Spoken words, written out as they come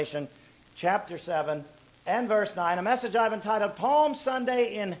chapter 7 and verse 9, a message I've entitled Palm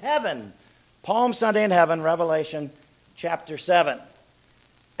Sunday in Heaven. Palm Sunday in Heaven, Revelation chapter 7.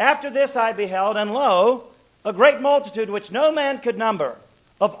 After this I beheld, and lo, a great multitude which no man could number,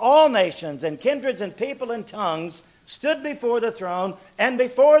 of all nations and kindreds and people and tongues, stood before the throne and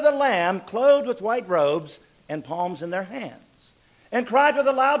before the Lamb, clothed with white robes and palms in their hands, and cried with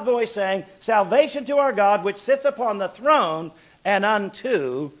a loud voice, saying, Salvation to our God, which sits upon the throne, and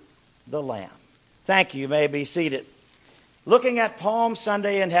unto the Lamb. Thank you. You may be seated. Looking at Palm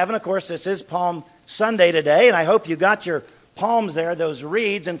Sunday in Heaven. Of course, this is Palm Sunday today, and I hope you got your palms there, those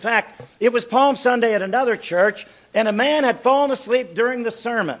reeds. In fact, it was Palm Sunday at another church, and a man had fallen asleep during the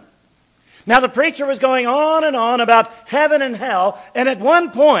sermon. Now, the preacher was going on and on about heaven and hell, and at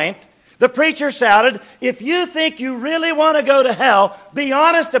one point, the preacher shouted, if you think you really want to go to hell, be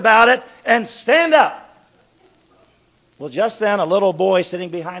honest about it and stand up. Well, just then, a little boy sitting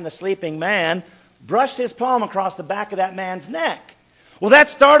behind the sleeping man brushed his palm across the back of that man's neck. Well, that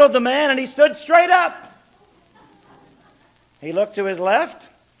startled the man, and he stood straight up. He looked to his left.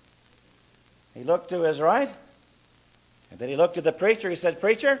 He looked to his right. And then he looked at the preacher. He said,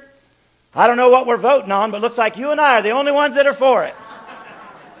 Preacher, I don't know what we're voting on, but looks like you and I are the only ones that are for it.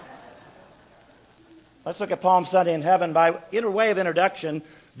 Let's look at Palm Sunday in Heaven. By way of introduction,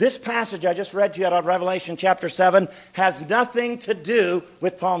 this passage I just read to you out of Revelation chapter 7 has nothing to do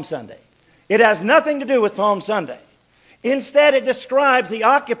with Palm Sunday. It has nothing to do with Palm Sunday. Instead, it describes the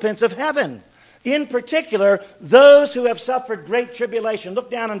occupants of heaven. In particular, those who have suffered great tribulation.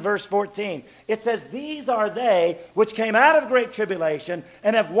 Look down in verse 14. It says, These are they which came out of great tribulation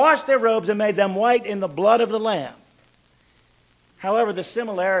and have washed their robes and made them white in the blood of the Lamb. However, the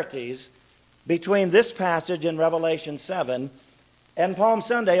similarities between this passage in Revelation 7 and Palm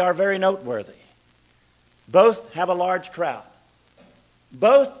Sunday are very noteworthy. Both have a large crowd.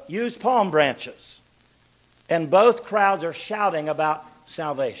 Both use palm branches. And both crowds are shouting about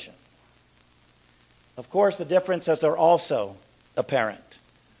salvation. Of course, the differences are also apparent.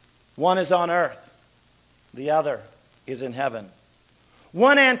 One is on earth. The other is in heaven.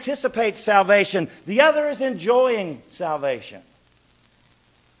 One anticipates salvation. The other is enjoying salvation.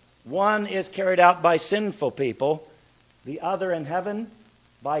 One is carried out by sinful people. The other in heaven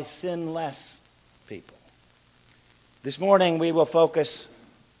by sinless people. This morning we will focus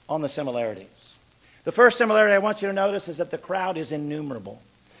on the similarities. The first similarity I want you to notice is that the crowd is innumerable.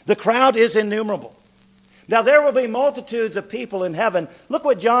 The crowd is innumerable. Now there will be multitudes of people in heaven. Look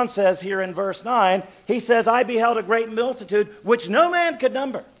what John says here in verse 9. He says, I beheld a great multitude which no man could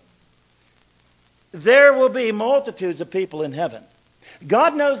number. There will be multitudes of people in heaven.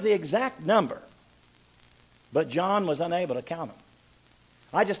 God knows the exact number, but John was unable to count them.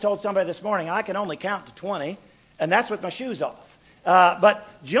 I just told somebody this morning I can only count to 20, and that's with my shoes off. But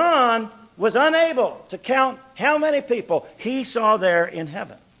John was unable to count how many people he saw there in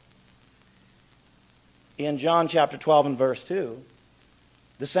heaven. In John chapter 12 and verse 2,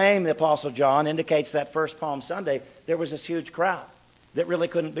 the Apostle John indicates that first Palm Sunday, there was this huge crowd that really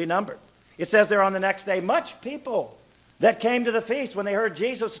couldn't be numbered. It says there on the next day, much people that came to the feast when they heard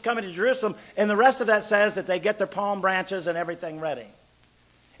Jesus was coming to Jerusalem, and the rest of that says that they get their palm branches and everything ready.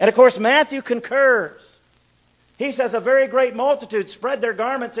 And of course, Matthew concurs. He says a very great multitude spread their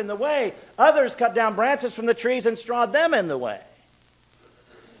garments in the way. Others cut down branches from the trees and strawed them in the way.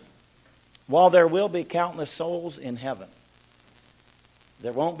 While there will be countless souls in heaven,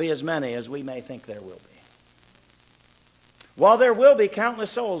 there won't be as many as we may think there will be. While there will be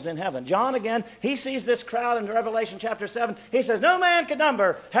countless souls in heaven. John, again, he sees this crowd in Revelation chapter 7. He says, no man can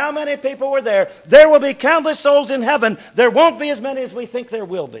number how many people were there. There will be countless souls in heaven. There won't be as many as we think there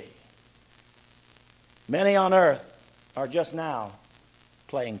will be. Many on earth are just now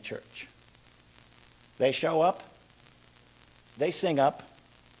playing church. They show up. They sing up.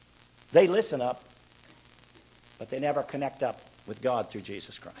 They listen up. But they never connect up with God through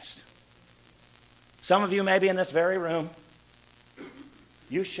Jesus Christ. Some of you may be in this very room.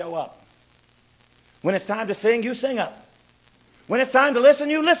 You show up. When it's time to sing, you sing up. When it's time to listen,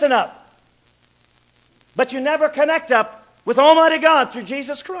 you listen up. But you never connect up with Almighty God through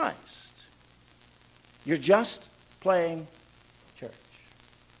Jesus Christ. You're just playing church.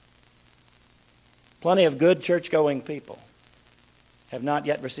 Plenty of good church-going people have not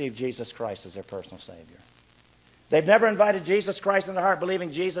yet received Jesus Christ as their personal Savior. They've never invited Jesus Christ in their heart,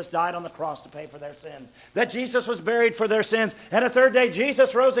 believing Jesus died on the cross to pay for their sins, that Jesus was buried for their sins, and a third day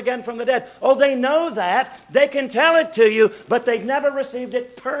Jesus rose again from the dead. Oh, they know that. They can tell it to you, but they've never received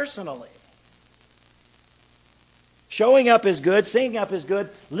it personally. Showing up is good, singing up is good,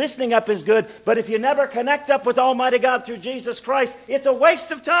 listening up is good, but if you never connect up with Almighty God through Jesus Christ, it's a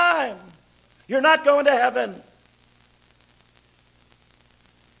waste of time. You're not going to heaven.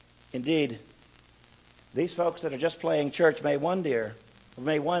 Indeed, these folks that are just playing church may one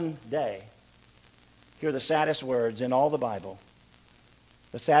day hear the saddest words in all the Bible,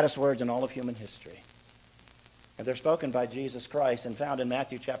 the saddest words in all of human history. And they're spoken by Jesus Christ and found in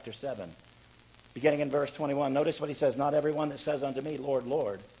Matthew chapter 7. Beginning in verse 21, notice what he says, "Not everyone that says unto me, Lord,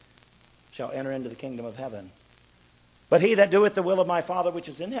 Lord, shall enter into the kingdom of heaven, but he that doeth the will of my Father which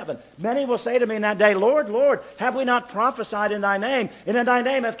is in heaven. Many will say to me in that day, Lord, Lord, have we not prophesied in thy name? And in thy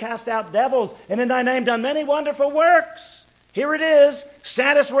name have cast out devils, and in thy name done many wonderful works." Here it is,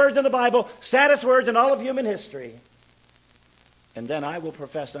 saddest words in the Bible, saddest words in all of human history. "And then I will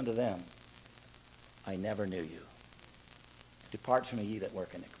profess unto them, I never knew you. Depart from me, ye that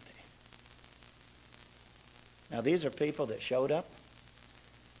work iniquity." Now, these are people that showed up.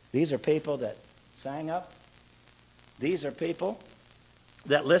 These are people that sang up. These are people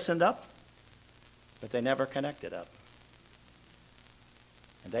that listened up, but they never connected up.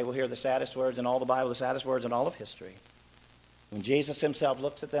 And they will hear the saddest words in all the Bible, the saddest words in all of history, when Jesus himself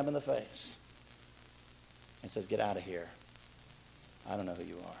looks at them in the face and says, "Get out of here. I don't know who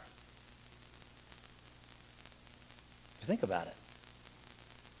you are." Think about it.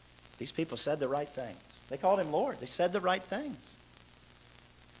 These people said the right things. They called him Lord. They said the right things.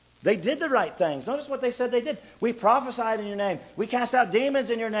 They did the right things. Notice what they said they did. "We prophesied in your name. We cast out demons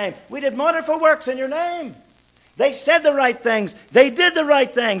in your name. We did wonderful works in your name." They said the right things. They did the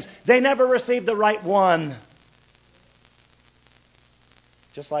right things. They never received the right one.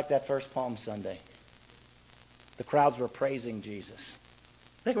 Just like that first Palm Sunday. The crowds were praising Jesus.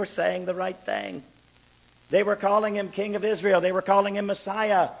 They were saying the right thing. They were calling him King of Israel. They were calling him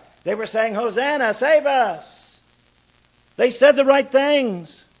Messiah. They were saying, "Hosanna, save us." They said the right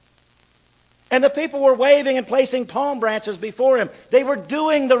things. And the people were waving and placing palm branches before him. They were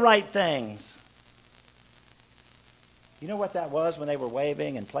doing the right things. You know what that was when they were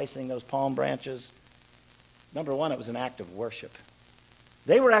waving and placing those palm branches? Number one, it was an act of worship.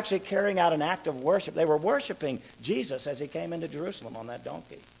 They were actually carrying out an act of worship. They were worshiping Jesus as he came into Jerusalem on that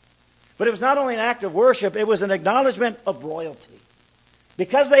donkey. But it was not only an act of worship, it was an acknowledgement of royalty.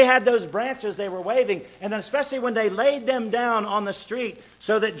 Because they had those branches they were waving, and then especially when they laid them down on the street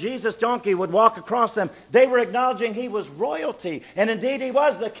so that Jesus' donkey would walk across them, they were acknowledging he was royalty. And indeed he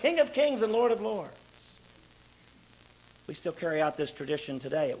was the King of Kings and Lord of Lords. We still carry out this tradition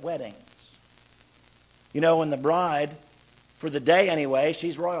today at weddings. You know, when the bride, for the day anyway,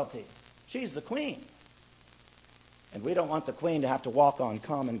 she's royalty. She's the queen. And we don't want the queen to have to walk on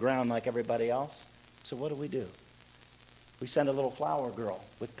common ground like everybody else. So what do? We send a little flower girl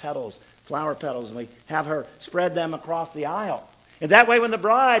with petals, flower petals, and we have her spread them across the aisle. And that way when the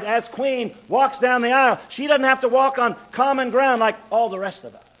bride, as queen, walks down the aisle, she doesn't have to walk on common ground like all the rest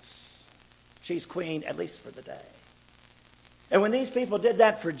of us. She's queen, at least for the day. And when these people did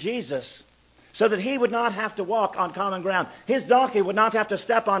that for Jesus, so that he would not have to walk on common ground, his donkey would not have to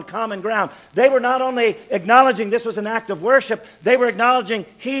step on common ground, they were not only acknowledging this was an act of worship, they were acknowledging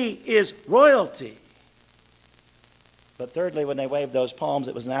he is royalty. But thirdly, when they waved those palms,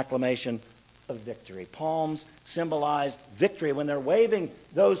 it was an acclamation of victory. Palms symbolized victory. When they're waving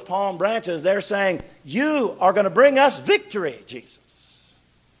those palm branches, they're saying, "You are going to bring us victory, Jesus."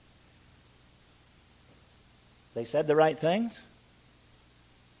 They said the right things.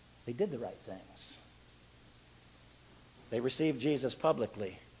 They did the right things. They received Jesus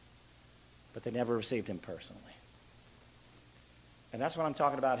publicly, but they never received him personally. And that's what I'm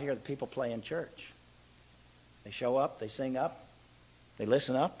talking about here, the people play in church. They show up, they sing up, they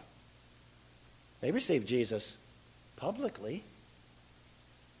listen up. They receive Jesus publicly,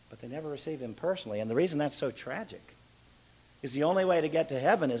 but they never receive him personally. And the reason that's so tragic is the only way to get to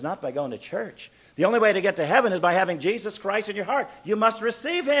heaven is not by going to church. The only way to get to heaven is by having Jesus Christ in your heart. You must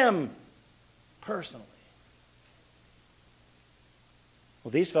receive him personally.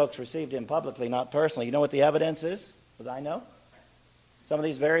 Well, these folks received him publicly, not personally. You know what the evidence is that I know? Some of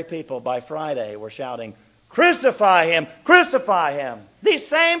these very people by Friday were shouting, "Crucify him! Crucify him!" These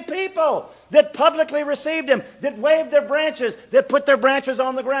same people that publicly received him, that waved their branches, that put their branches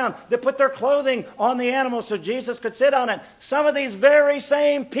on the ground, that put their clothing on the animal so Jesus could sit on it. Some of these very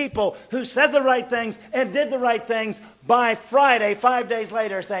same people who said the right things and did the right things by Friday, 5 days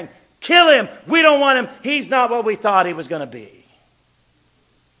later, saying, "Kill him! We don't want him! He's not what we thought he was going to be."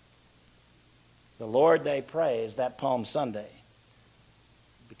 The Lord they praised that Palm Sunday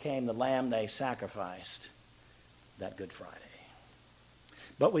became the lamb they sacrificed that Good Friday.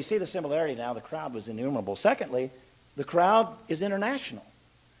 But we see the similarity now. The crowd was innumerable. Secondly, The crowd is international.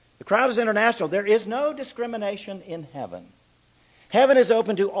 The crowd is international. There is no discrimination in heaven. Heaven is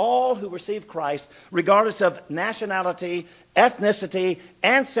open to all who receive Christ, regardless of nationality, ethnicity,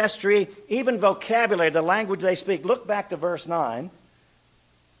 ancestry, even vocabulary, the language they speak. Look back to verse 9.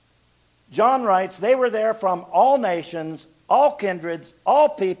 John writes, they were there from all nations, all kindreds, all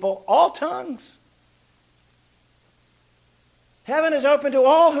people, all tongues. Heaven is open to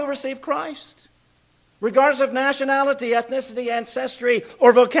all who receive Christ, regardless of nationality, ethnicity, ancestry,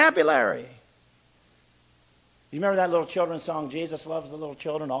 or vocabulary. You remember that little children's song, Jesus Loves the Little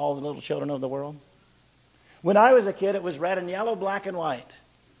Children, all the little children of the world? When I was a kid, it was red and yellow, black and white.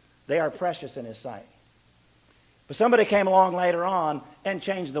 They are precious in His sight. But somebody came along later on and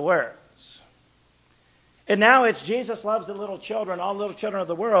changed the words. And now it's Jesus loves the little children, all the little children of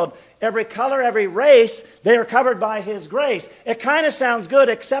the world. Every color, every race, they are covered by His grace. It kind of sounds good,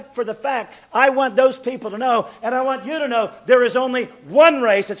 except for the fact I want those people to know, and I want you to know, there is only one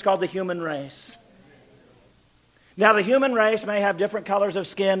race. It's called the human race. Now, the human race may have different colors of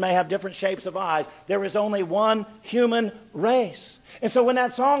skin, may have different shapes of eyes. There is only one human race. And so when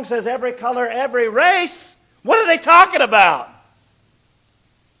that song says every color, every race, what are they talking about?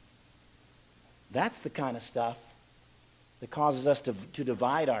 That's the kind of stuff that causes us to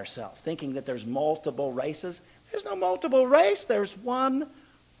divide ourselves, thinking that there's multiple races. There's no multiple race. There's one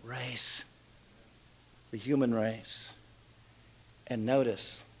race, the human race. And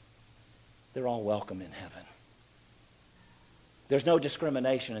notice, they're all welcome in heaven. There's no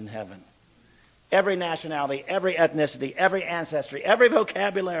discrimination in heaven. Every nationality, every ethnicity, every ancestry, every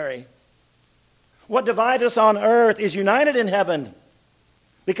vocabulary. What divides us on earth is united in heaven.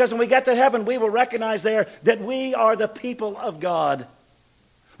 Because when we get to heaven, we will recognize there that we are the people of God.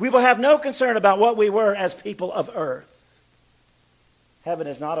 We will have no concern about what we were as people of earth. Heaven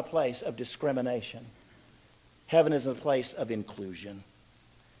is not a place of discrimination. Heaven is a place of inclusion.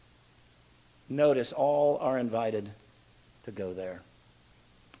 Notice, all are invited to go there.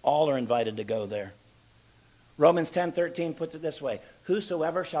 All are invited to go there. Romans 10:13 puts it this way: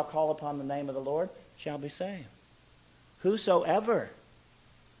 whosoever shall call upon the name of the Lord shall be saved. Whosoever.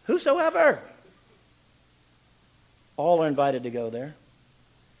 Whosoever. All are invited to go there.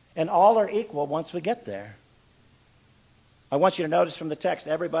 And all are equal once we get there. I want you to notice from the text,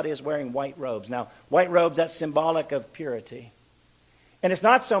 everybody is wearing white robes. Now, white robes, that's symbolic of purity. And it's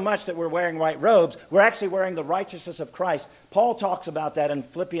not so much that we're wearing white robes. We're actually wearing the righteousness of Christ. Paul talks about that in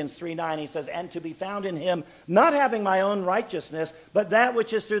Philippians 3:9. He says, and to be found in Him, not having my own righteousness, but that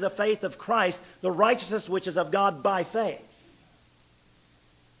which is through the faith of Christ, the righteousness which is of God by faith.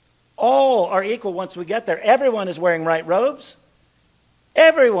 All are equal once we get there. Everyone is wearing white robes.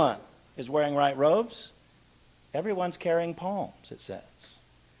 Everyone is wearing white robes. Everyone's carrying palms, it says.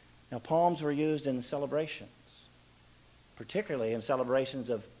 Now, palms were used in celebrations, particularly in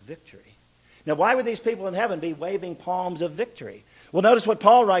celebrations of victory. Now, why would these people in heaven be waving palms of victory? Well, notice what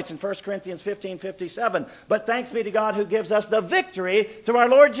Paul writes in 1 Corinthians 15:57. But thanks be to God who gives us the victory through our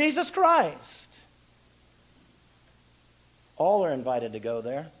Lord Jesus Christ. All are invited to go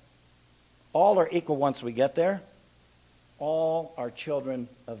there. All are equal once we get there. All are children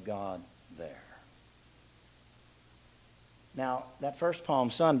of God there. Now, that first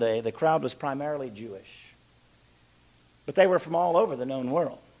Palm Sunday, the crowd was primarily Jewish. But they were from all over the known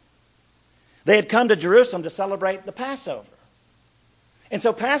world. They had come to Jerusalem to celebrate the Passover. And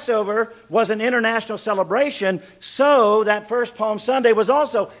so Passover was an international celebration, so that first Palm Sunday was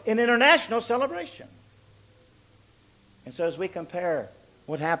also an international celebration. And so as we compare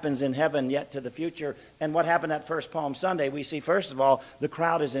what happens in heaven yet to the future and what happened that first Palm Sunday, we see, first of all, the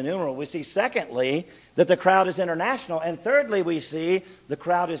crowd is innumerable. We see, secondly, that the crowd is international. And thirdly, we see the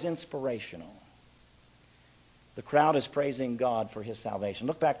crowd is inspirational. The crowd is praising God for His salvation.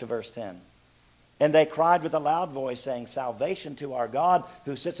 Look back to verse 10. And they cried with a loud voice, saying, salvation to our God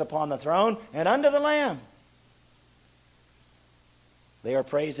who sits upon the throne and unto the Lamb. They are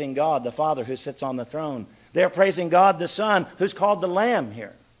praising God, the Father who sits on the throne. They are praising God, the Son, who's called the Lamb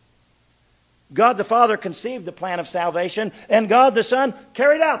here. God the Father conceived the plan of salvation, and God the Son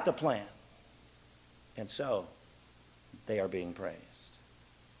carried out the plan. And so, they are being praised.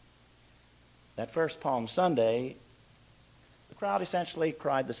 That first Palm Sunday, the crowd essentially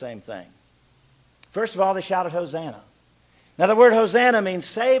cried the same thing. First of all, they shouted, Hosanna. Now, the word Hosanna means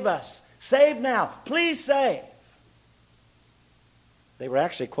save us. Save now. Please save. They were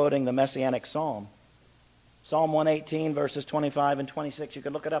actually quoting the Messianic Psalm. Psalm 118, verses 25 and 26. You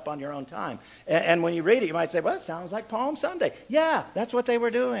can look it up on your own time. And when you read it, you might say, well, it sounds like Palm Sunday. Yeah, that's what they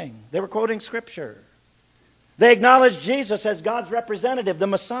were doing. They were quoting Scripture. They acknowledged Jesus as God's representative, the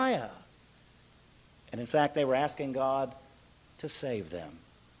Messiah. And in fact, they were asking God to save them.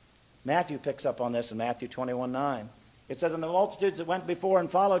 Matthew picks up on this in Matthew 21:9. It says, "And the multitudes that went before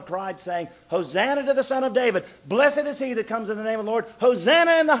and followed cried, saying, Hosanna to the Son of David. Blessed is he that comes in the name of the Lord.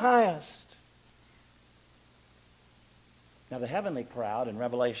 Hosanna in the highest." Now the heavenly crowd in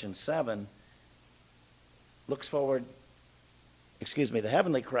Revelation 7 looks forward, the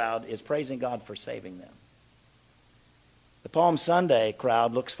heavenly crowd is praising God for saving them. The Palm Sunday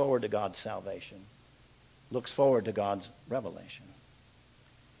crowd looks forward to God's salvation, looks forward to God's revelation.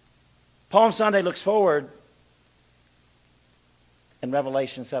 Palm Sunday looks forward, and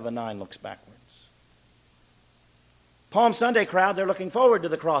Revelation 7:9 looks backwards. Palm Sunday crowd, they're looking forward to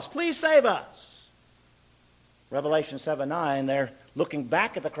the cross. Please save us. Revelation 7:9, they're looking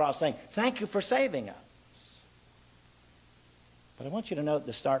back at the cross saying, thank you for saving us. But I want you to note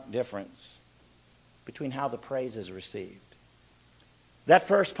the stark difference between how the praise is received. That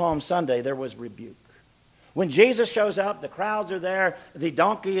first Palm Sunday, there was rebuke. When Jesus shows up, the crowds are there, the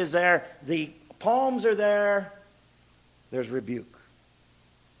donkey is there, the palms are there, there's rebuke.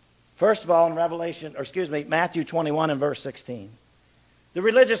 First of all, in Matthew 21 and verse 16. The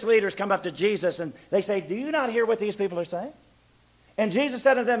religious leaders come up to Jesus and they say, "Do you not hear what these people are saying?" And Jesus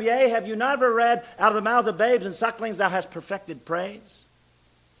said to them, "Yea, have you never read, out of the mouth of babes and sucklings thou hast perfected praise?"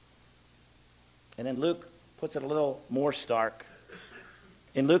 And then Luke puts it a little more stark.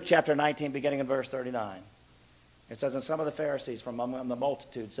 In Luke chapter 19, beginning in verse 39, it says, "And some of the Pharisees from among the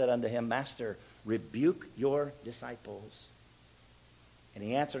multitude said unto him, Master, rebuke your disciples. And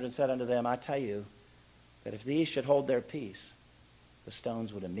he answered and said unto them, I tell you that if these should hold their peace, the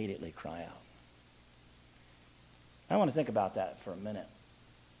stones would immediately cry out." I want to think about that for a minute.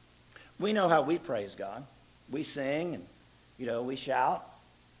 We know how we praise God. We sing and, we shout.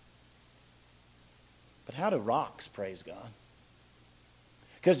 But how do rocks praise God?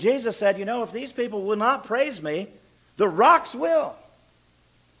 Because Jesus said, if these people will not praise me, the rocks will.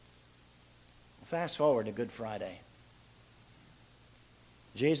 Fast forward to Good Friday.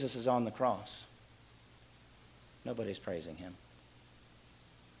 Jesus is on the cross. Nobody's praising him.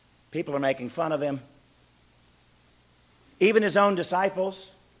 People are making fun of him. Even his own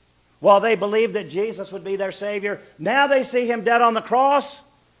disciples, while they believed that Jesus would be their Savior, now they see him dead on the cross.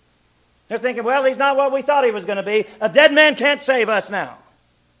 They're thinking, well, he's not what we thought he was going to be. A dead man can't save us now.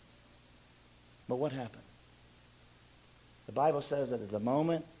 But what happened? The Bible says that at the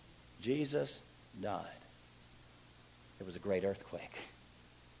moment Jesus died, there was a great earthquake.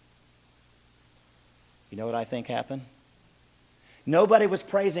 You know what I think happened? Nobody was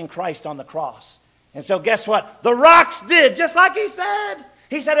praising Christ on the cross. And so guess what? The rocks did, just like he said.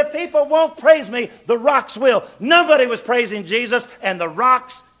 He said, if people won't praise me, the rocks will. Nobody was praising Jesus, and the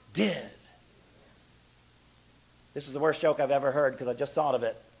rocks did. This is the worst joke I've ever heard because I just thought of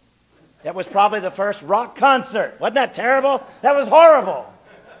it. That was probably the first rock concert. Wasn't that terrible? That was horrible.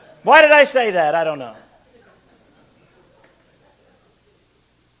 Why did I say that? I don't know.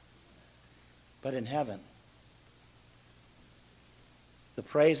 But in heaven, the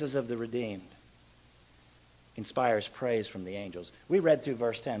praises of the redeemed inspires praise from the angels. We read through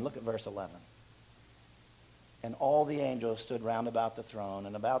verse 10. Look at verse 11. "And all the angels stood round about the throne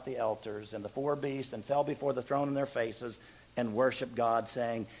and about the altars and the four beasts and fell before the throne in their faces and worshiped God,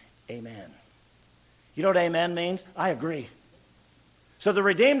 saying, Amen." You know what amen means? I agree. So the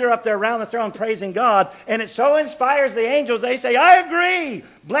redeemed are up there around the throne praising God, and it so inspires the angels, they say, I agree.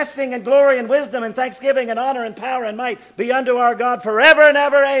 Blessing and glory and wisdom and thanksgiving and honor and power and might be unto our God forever and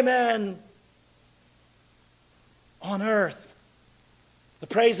ever. Amen. On earth, the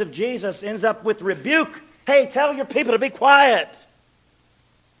praise of Jesus ends up with rebuke. Hey, tell your people to be quiet.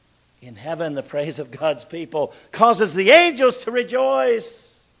 In heaven, the praise of God's people causes the angels to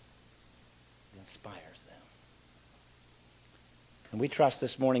rejoice. It inspires them. And we trust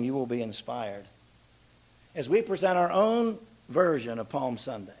this morning you will be inspired as we present our own version of Palm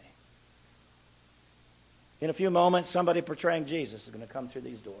Sunday. In a few moments, somebody portraying Jesus is going to come through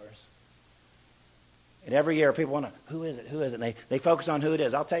these doors. And every year, people want to, who is it? Who is it? And they focus on who it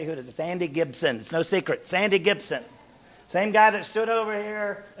is. I'll tell you who it is. It's Andy Gibson. It's no secret. It's Andy Gibson. Same guy that stood over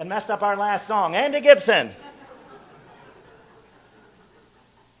here and messed up our last song. Andy Gibson.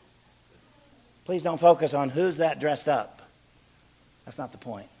 Please don't focus on who's that dressed up. That's not the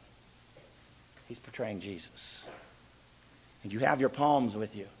point. He's portraying Jesus. And you have your palms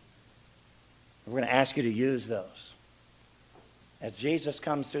with you. We're going to ask you to use those. As Jesus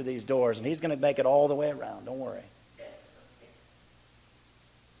comes through these doors, and he's going to make it all the way around. Don't worry.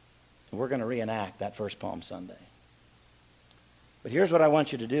 And we're going to reenact that first Palm Sunday. But here's what I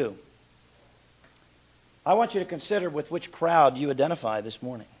want you to do. I want you to consider with which crowd you identify this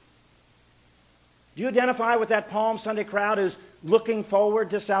morning. Do you identify with that Palm Sunday crowd who's looking forward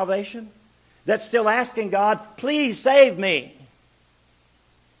to salvation? That's still asking God, please save me?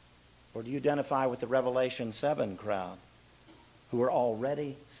 Or do you identify with the Revelation 7 crowd who are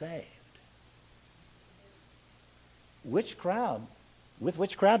already saved? Which crowd? With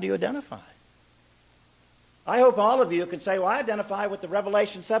which crowd do you identify? I hope all of you can say, well, I identify with the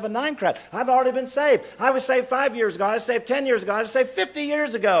Revelation 7:9 crowd. I've already been saved. I was saved 5 years ago. I was saved 10 years ago. I was saved 50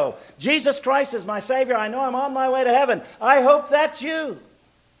 years ago. Jesus Christ is my Savior. I know I'm on my way to heaven. I hope that's you.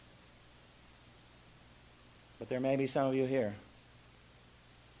 But there may be some of you here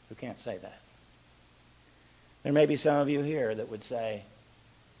who can't say that. There may be some of you here that would say,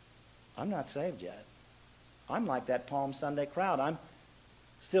 I'm not saved yet. I'm like that Palm Sunday crowd. I'm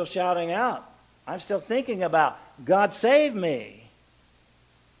still shouting out. I'm still thinking about, God save me.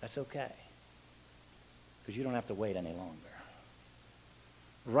 That's okay. Because you don't have to wait any longer.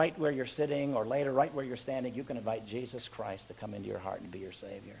 Right where you're sitting or later, right where you're standing, you can invite Jesus Christ to come into your heart and be your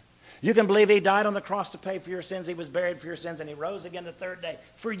Savior. You can believe He died on the cross to pay for your sins. He was buried for your sins, and He rose again the third day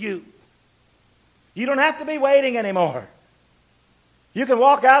for you. You don't have to be waiting anymore. You can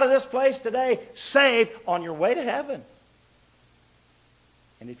walk out of this place today saved on your way to heaven.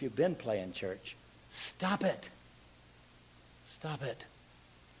 And if you've been playing church, stop it. Stop it.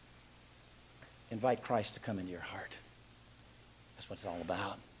 Invite Christ to come into your heart. That's what it's all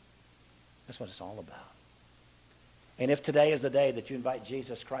about. That's what it's all about. And if today is the day that you invite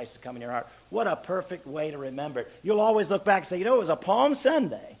Jesus Christ to come in your heart, what a perfect way to remember it. You'll always look back and say, you know, it was a Palm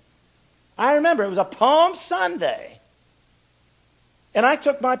Sunday. I remember it was a Palm Sunday. And I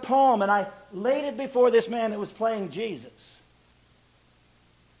took my palm and I laid it before this man that was playing Jesus.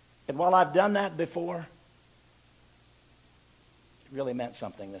 And while I've done that before, it really meant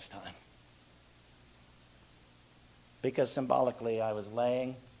something this time. Because symbolically, I was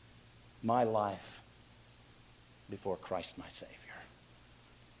laying my life before Christ my Savior.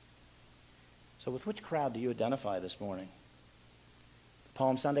 So with which crowd do you identify this morning? The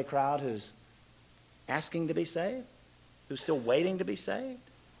Palm Sunday crowd who's asking to be saved? Who's still waiting to be saved?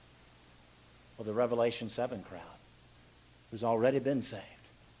 Or the Revelation 7 crowd who's already been saved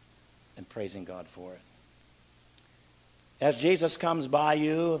and praising God for it? As Jesus comes by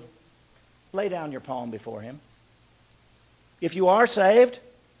you, lay down your palm before Him. If you are saved,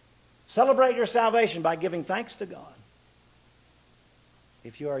 celebrate your salvation by giving thanks to God.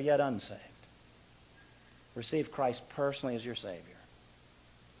 If you are yet unsaved, receive Christ personally as your Savior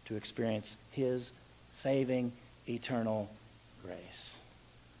to experience His saving, eternal grace.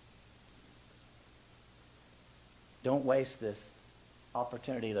 Don't waste this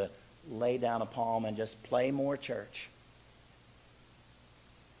opportunity to lay down a palm and just play more church.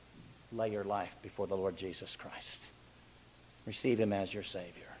 Lay your life before the Lord Jesus Christ. Receive Him as your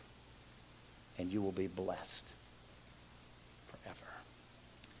Savior, and you will be blessed forever.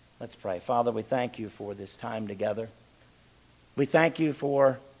 Let's pray. Father, we thank You for this time together. We thank You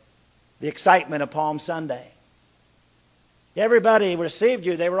for the excitement of Palm Sunday. Everybody received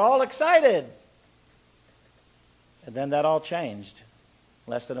You. They were all excited. And then that all changed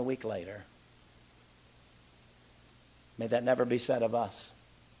less than a week later. May that never be said of us.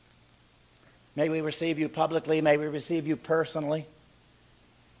 May we receive You publicly. May we receive You personally.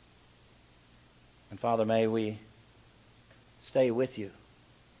 And Father, may we stay with You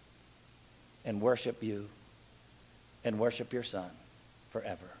and worship You and worship Your Son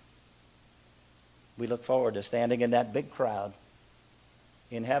forever. We look forward to standing in that big crowd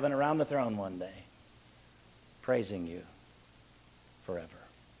in heaven around the throne one day, praising You forever.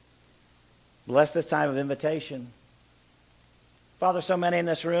 Bless this time of invitation. Father, so many in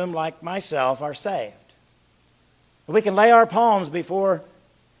this room, like myself, are saved. We can lay our palms before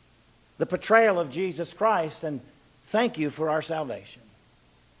the portrayal of Jesus Christ and thank You for our salvation.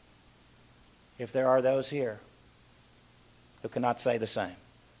 If there are those here who cannot say the same,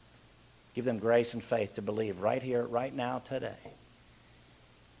 give them grace and faith to believe right here, right now, today.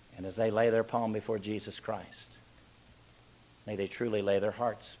 And as they lay their palm before Jesus Christ, may they truly lay their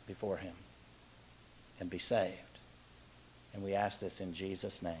hearts before Him and be saved. And we ask this in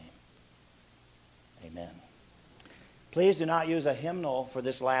Jesus' name. Amen. Please do not use a hymnal for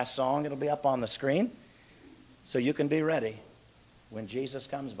this last song. It'll be up on the screen so you can be ready when Jesus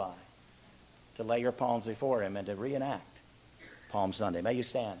comes by to lay your palms before Him and to reenact Palm Sunday. May you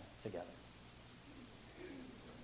stand together.